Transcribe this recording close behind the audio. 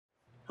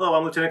Hello,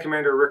 I'm Lieutenant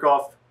Commander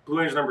Rickoff, Blue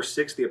Angel number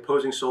 6, the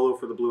opposing solo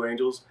for the Blue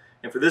Angels.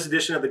 And for this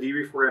edition of the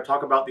Debrief, we're going to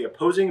talk about the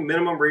opposing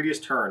minimum radius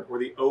turn, or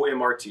the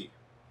OMRT.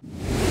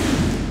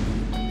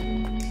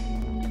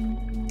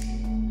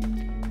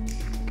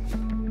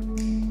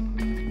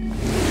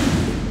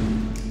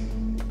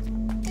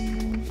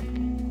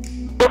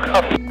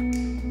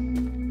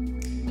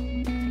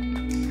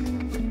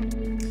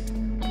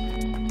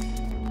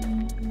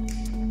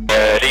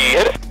 Ready,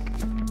 hit it.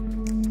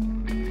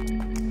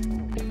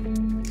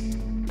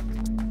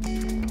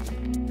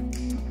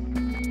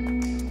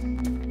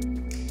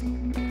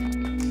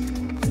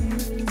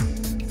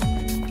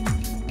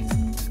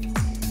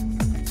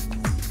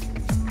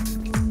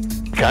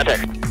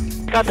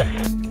 Contact.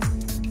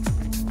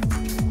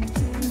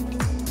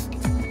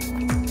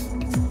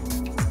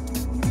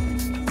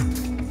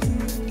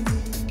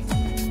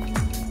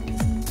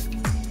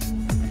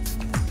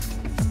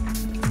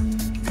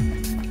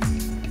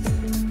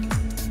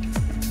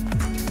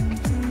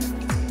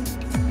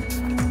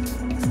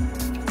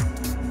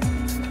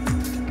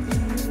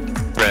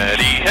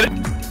 Ready, hit it.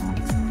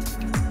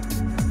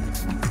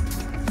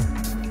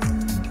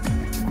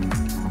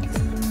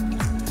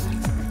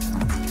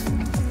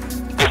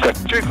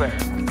 Tree clear.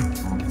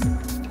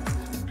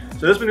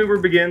 So this maneuver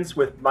begins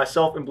with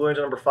myself and Blue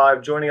Angel number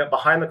 5 joining up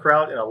behind the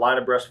crowd in a line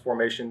abreast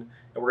formation,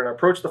 and we're going to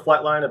approach the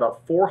flight line at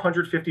about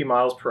 450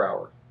 miles per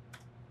hour.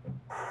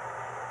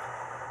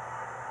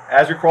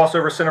 As we cross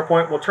over center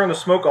point, we'll turn the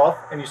smoke off,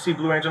 and you see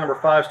Blue Angel number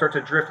 5 start to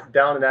drift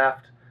down and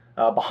aft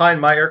behind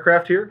my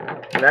aircraft here,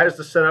 and that is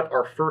to set up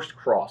our first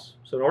cross.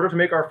 So in order to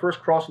make our first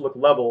cross look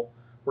level,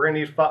 we're going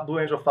to need Blue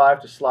Angel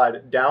 5 to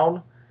slide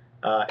down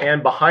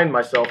and behind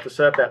myself to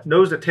set up that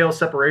nose-to-tail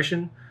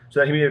separation so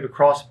that he may be able to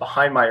cross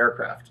behind my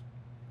aircraft.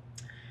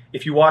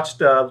 If you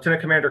watched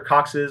Lieutenant Commander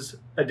Cox's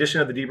edition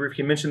of the Debrief,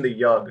 he mentioned the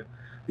Yug.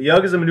 The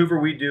Yug is a maneuver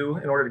we do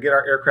in order to get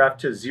our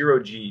aircraft to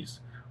 0 Gs.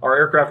 Our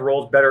aircraft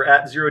rolls better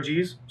at 0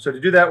 Gs, so to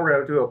do that we're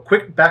going to do a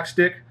quick back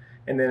stick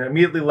and then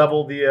immediately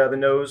level the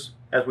nose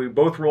as we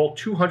both roll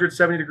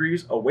 270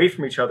 degrees away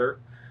from each other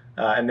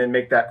and then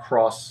make that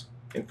cross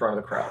in front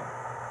of the crowd.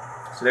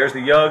 So there's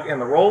the Yug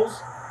and the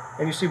rolls,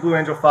 and you see Blue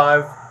Angel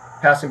 5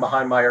 passing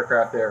behind my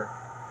aircraft there.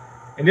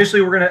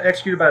 Initially, we're going to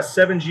execute about a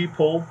 7G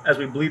pull as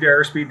we bleed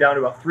our airspeed down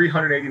to about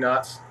 380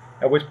 knots,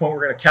 at which point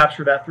we're going to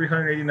capture that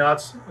 380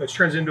 knots, which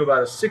turns into about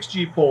a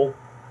 6G pull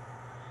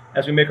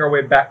as we make our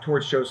way back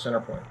towards show center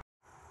point.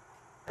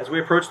 As we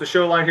approach the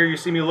show line here, you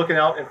see me looking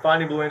out and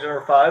finding Blue Angel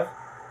number 5.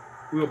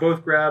 We will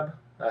both grab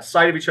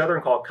sight of each other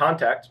and call it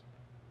contact,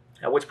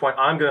 at which point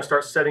I'm going to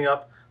start setting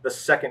up the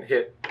second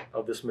hit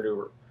of this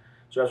maneuver.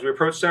 So as we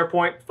approach center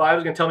point, 5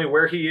 is going to tell me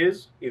where he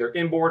is, either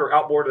inboard or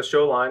outboard of the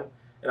show line,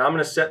 and I'm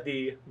going to set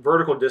the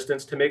vertical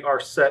distance to make our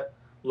set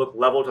look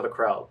level to the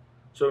crowd.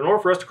 So in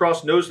order for us to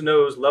cross nose to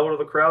nose level to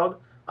the crowd,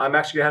 I'm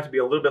actually going to have to be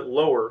a little bit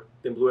lower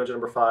than Blue Angel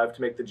number 5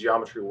 to make the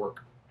geometry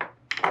work.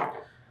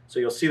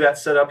 So you'll see that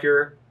set up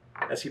here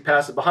as he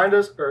passes behind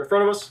us, or in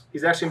front of us,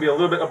 he's actually going to be a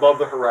little bit above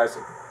the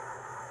horizon.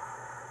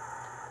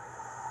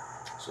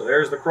 So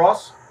there's the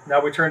cross. Now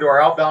we turn to our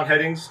outbound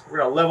headings. We're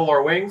going to level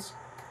our wings.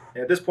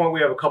 And at this point,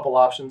 we have a couple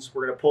options.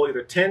 We're going to pull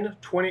either 10,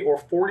 20, or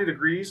 40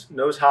 degrees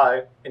nose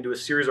high into a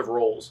series of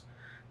rolls.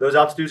 Those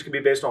altitudes can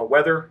be based on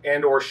weather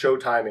and or show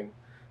timing.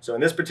 So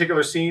in this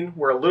particular scene,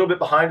 we're a little bit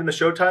behind in the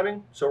show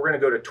timing. So we're going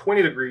to go to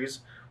 20 degrees,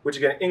 which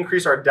is going to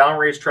increase our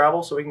downrange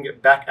travel so we can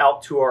get back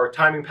out to our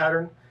timing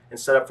pattern and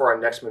set up for our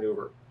next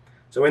maneuver.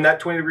 So in that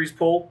 20 degrees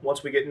pull,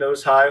 once we get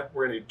nose high,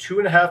 we're going to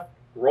do 2.5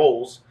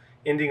 rolls,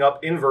 ending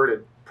up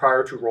inverted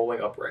prior to rolling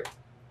upright.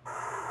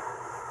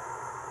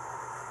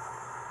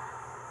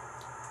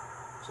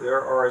 So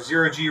there are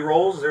 0 G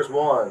rolls. There's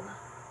 1,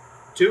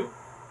 2,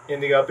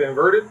 ending up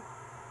inverted.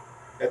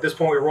 At this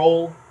point we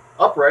roll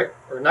upright,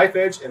 or knife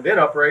edge, and then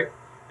upright,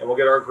 and we'll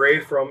get our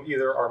grade from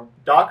either our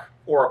doc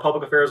or our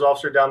public affairs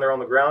officer down there on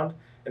the ground,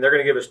 and they're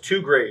going to give us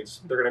 2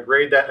 grades. They're going to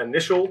grade that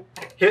initial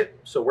hit,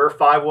 so where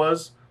 5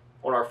 was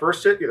on our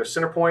first hit, either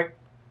center point,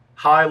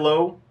 high,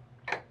 low,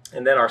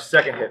 and then our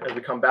second hit as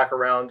we come back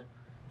around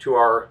to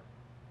our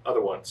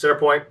other one, center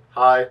point,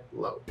 high,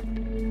 low.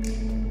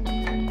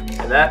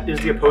 And that is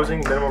the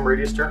opposing minimum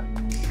radius turn.